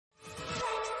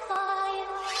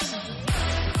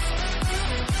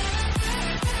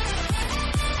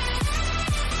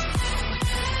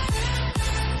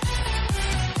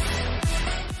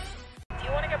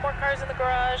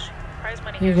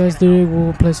Hey guys, today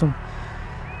we'll play some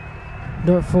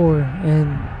Dirt 4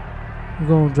 and we're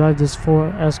gonna drive this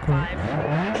Ford Escort.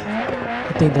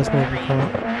 I think that's what we call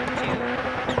it.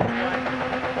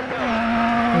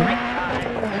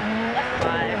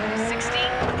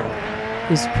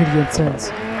 It's pretty intense.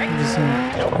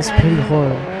 It's pretty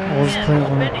hard. I was playing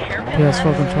on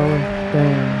PS4 controller,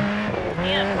 then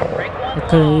I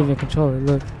couldn't even control it.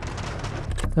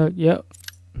 Look, yep.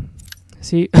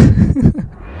 See,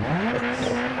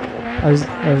 I was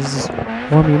just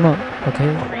warming him up.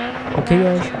 Okay,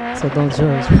 guys. So don't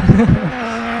judge.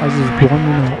 I was just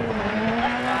warming up.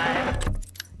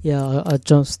 Yeah, I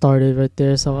jump started right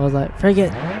there, so I was like, "Freak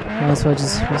it!" Might as well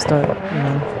just restart, you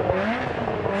know.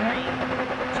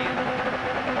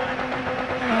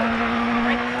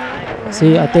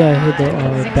 See, I think I hit the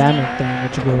banner thing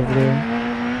that you go over there.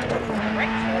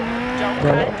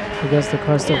 But I guess the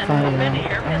car's still fine,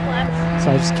 so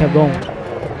I just kept going.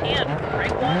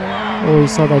 Oh, you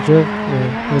saw that drift? Well,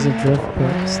 it wasn't drift,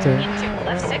 but still.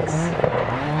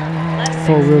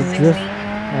 Full wheel drift? I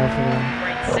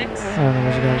don't know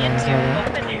what you got on this one.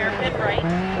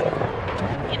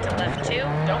 Into left 2,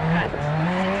 don't cut.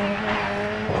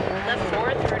 Left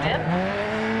 4 through dip.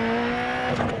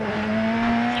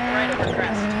 Keep right over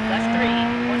crest. Left 3,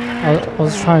 100. I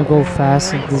was trying to go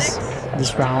fast in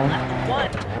this round,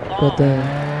 but then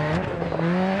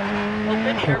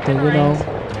you know,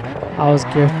 I was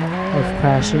scared of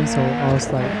crashing, so I was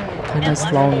like kind of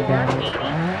slowing down.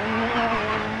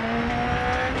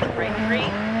 Right 3.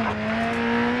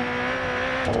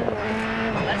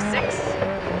 Left 6.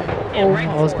 Oh, I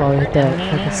was about to hit that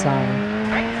freaking sign.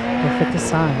 The freaking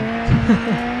sign.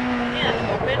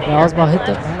 Yeah, I was about to hit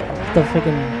the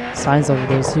freaking signs over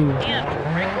there too.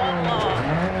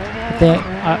 I think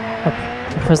I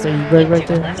pressed the E-brake right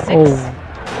there. Oh,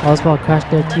 I was about to crash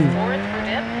there too.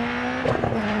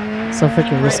 So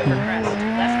freaking risky.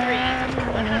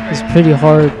 It's pretty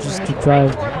hard just to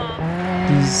drive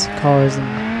these cars in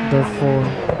Dirt 4.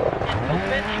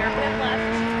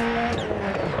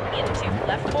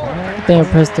 I think I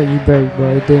pressed the E-brake,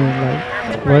 but it didn't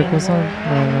like work or something.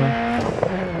 I don't know.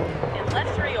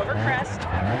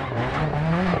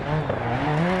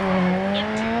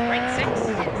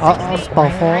 I was about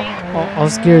to fall. I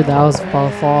was scared that I was about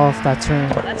to fall off that turn.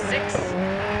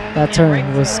 That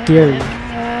turn was scary.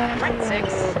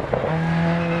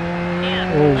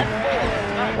 Oh.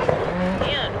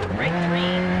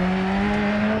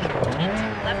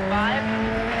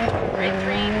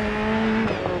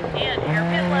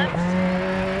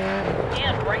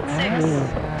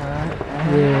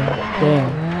 Yeah,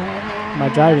 damn. My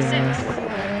driving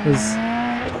is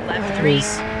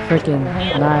freaking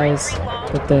nice,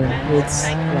 but then it's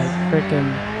like freaking,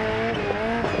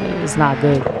 it's not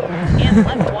good.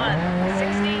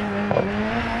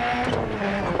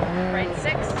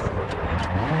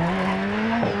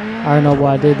 I don't know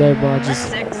what I did there, but I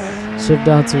just shifted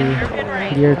down to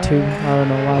gear 2. I don't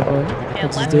know why, but I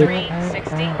just did.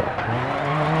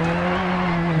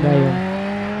 Damn.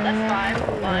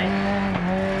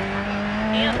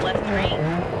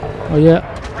 Oh yeah,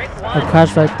 I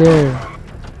crashed right there.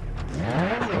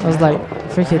 I was like,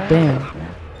 freaking damn.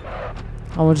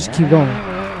 I want to just keep going.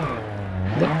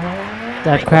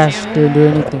 That crash didn't do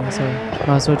anything, so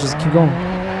might as well just keep going.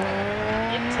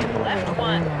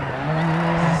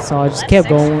 So I just kept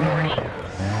going.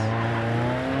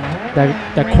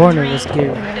 That corner was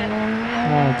scary.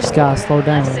 I just gotta slow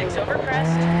down.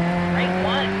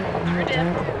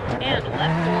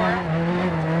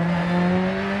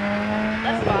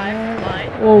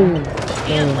 Oh,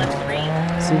 damn.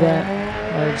 See that?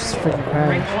 I just freaking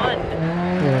crashed.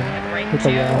 Yeah, hit the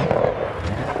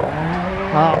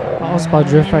wall. I was about to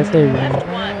drift right there, man.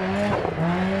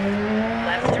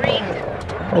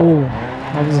 Oh,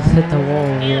 I was hit the wall,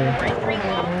 yeah.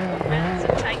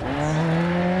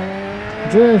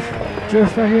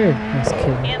 Drift right here. Just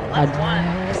kidding. I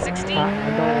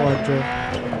don't want to drift.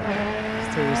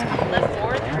 Seriously. Left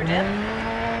 4 through dip.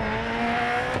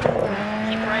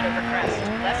 Keep right over crest.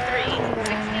 Left 3,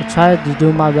 60. I tried to do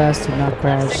my best to not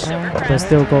crash, but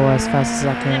still go as fast as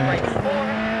I can.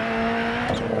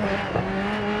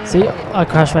 See, I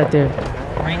crashed right there.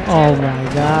 Oh my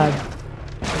god.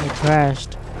 I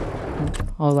crashed.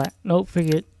 I was like, nope,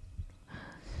 forget it.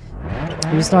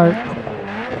 Restart.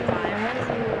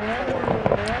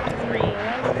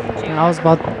 And I was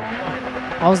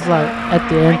like at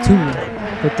the end too,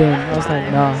 but then I was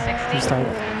like, no, restart,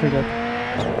 forget it.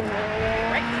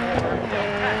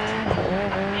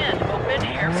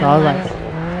 So I was like,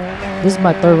 this is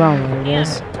my third round, I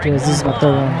guess. Yes, this is my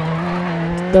third round.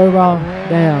 Third round,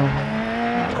 damn.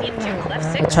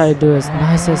 I try to do as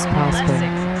nice as possible,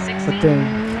 left 6, 60. but then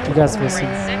you guys will see.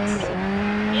 Right 6.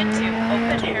 Into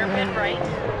open hairpin right.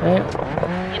 Hey,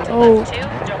 Into oh, left 2,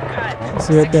 don't cut.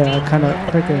 see right there, I 60. kind of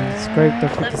freaking scraped the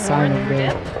freaking Left 4 sign over through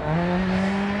there. dip.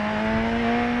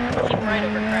 Keep right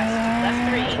over crest. Left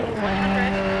 3,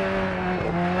 100.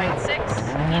 Right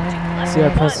 6. Into left See, I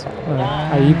 1. press,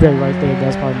 I e-brake right there.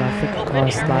 That's why my freaking Open car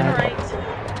hairpin slide. right.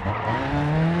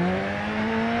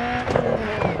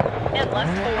 And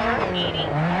left 4,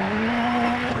 80.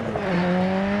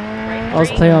 Right 3. I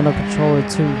was playing on the controller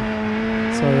too,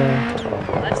 so yeah.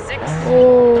 Left 6.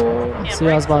 Oh, And see,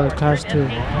 I was right about to 4 crash through too.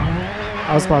 dip 80.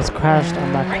 I was about to crash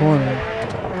on that corner,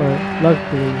 but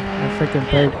luckily I freaking And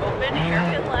braked. open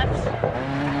hairpin left.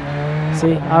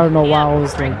 See, I don't know why I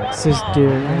was like 6th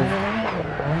gear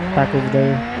back over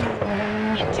there.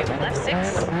 Into left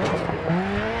 6.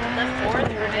 Left 4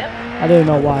 through dip. I didn't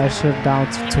know why I should have down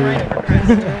to Keep 2. right over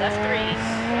crest. Left 3,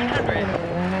 100.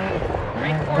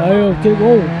 Right 4 Damn, long. keep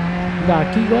going. You gotta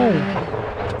keep going.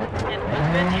 And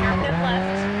open hairpin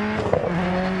left.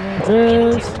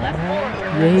 Drift. Into left 4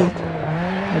 through Yay. crest.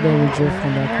 I didn't drift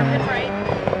from that Hairpin corner. right.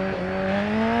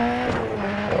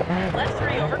 Left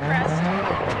 3 over crest.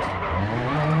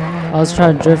 I was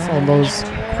trying to drift on those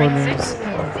Into right corners, 6.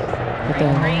 but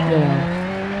then, yeah,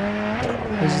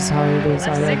 this is how it is.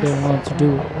 I didn't want to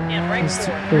do it. And right Those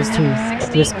 4 those through two dip.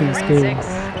 60. risky and Right scary.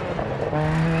 6.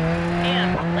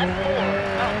 And left 4.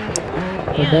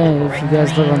 But then, if you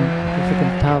guys look on the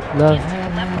freaking top left, Into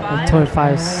left I'm 5.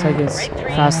 25 seconds Right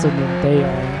 3. faster than they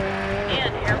are.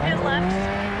 And hairpin left.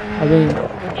 I mean,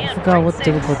 I And forgot right what 6.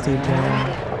 difficulty they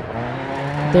are.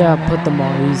 I think I put them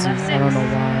all easy. I don't know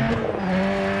why.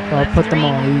 But I Left put them 3.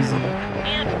 all easy.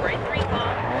 And right 3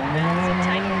 long. Opens and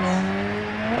tightens.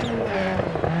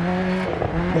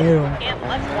 Damn. And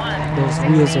left 1. Those 60.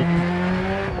 wheels are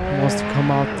wants to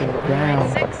come out the Right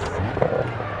ground. 6.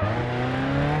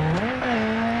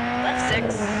 Left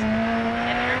 6.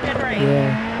 And hairpin right.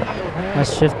 Yeah. My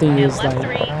shifting And is left like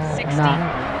 3. 60.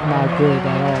 not good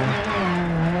at all.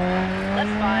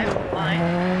 Left 5. Line.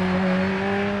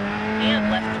 And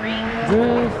left 3.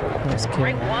 Drift. I was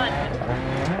Right kidding. 1.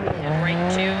 And right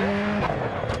 2.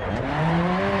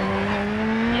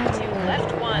 Into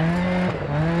left 1.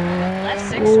 Left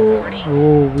 6. 40.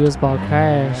 Oh, wheels about to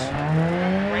crash.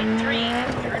 Right 3.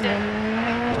 Through dip.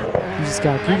 You just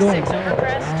gotta keep Left going. 6 over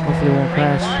crest. Hopefully it won't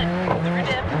Right crash. 1. Through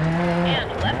dip.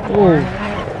 And left 4.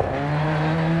 Oh,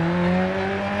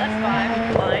 Left 5.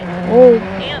 Line. oh,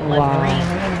 And left wow. 3.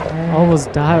 I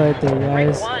almost died right there,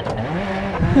 Right guys. 1.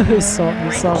 you saw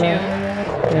Right 2. that?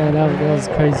 Yeah, that was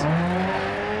crazy.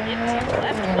 Into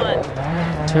left 1.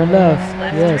 Turn left.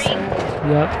 Left Yes. 3.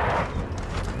 Yep.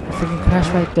 I freaking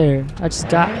crashed right there. I just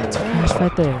got to crash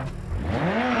right there.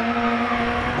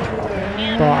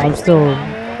 And But right I'm 3 still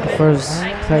long. the first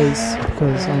place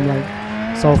because I'm like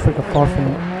so freaking far from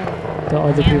the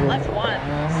other And people. left 1.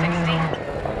 60.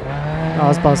 I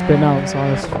was about to spin out, so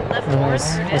Left 4 I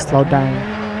through dip. slowed down.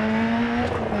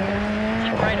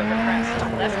 Keep right over crest.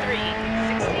 Left 3.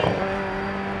 60.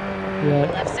 Yeah,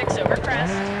 Left 6 over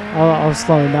crest. I was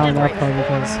slowing down And that right part 4.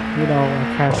 because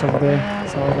I crashed over there.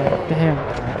 So I was like, damn.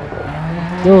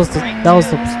 That was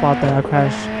the spot that I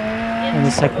crashed in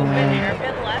the Into second open round.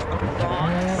 hairpin left.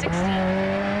 Long. 60.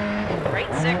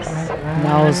 Right 6. And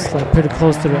I was like pretty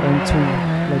close to the M2.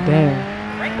 Like damn.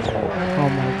 Right 4. Oh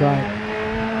my god.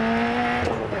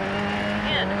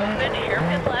 And open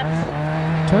hairpin left.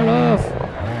 Turn off.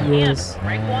 Yes. And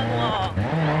right 1 long.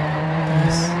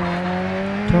 Yes.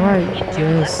 Turn right. Into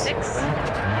left Yes. 6.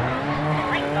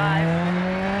 Right 5.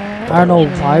 I don't know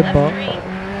Into why, left but 3.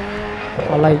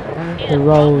 I like the And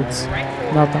roads, right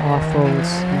 4. not the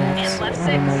off-roads. And left I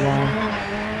don't know 6. why.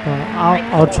 But Right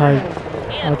I'll 4. try.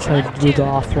 And I'll try to left do 2. the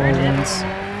off-road Through dip. ones.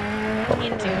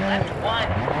 Into left 1.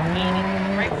 Meaning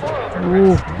right 4 over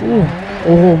Ooh, crest. ooh.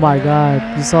 Oh my god.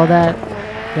 You saw that?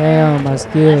 Damn, my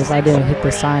skills. I didn't hit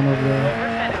the sign over there.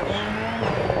 Over finish.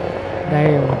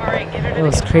 Damn. Alright, get her to It the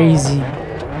was control. crazy.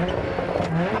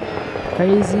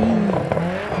 Crazy.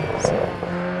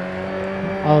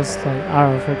 I was like, I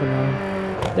don't freaking know.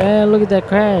 Damn, look at that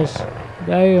crash.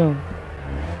 Damn.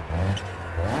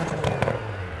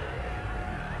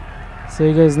 See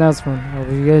you guys next one. I hope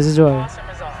you guys enjoy. Awesome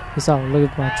result. Peace out. Look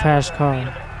at my trash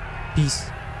car.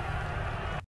 Peace.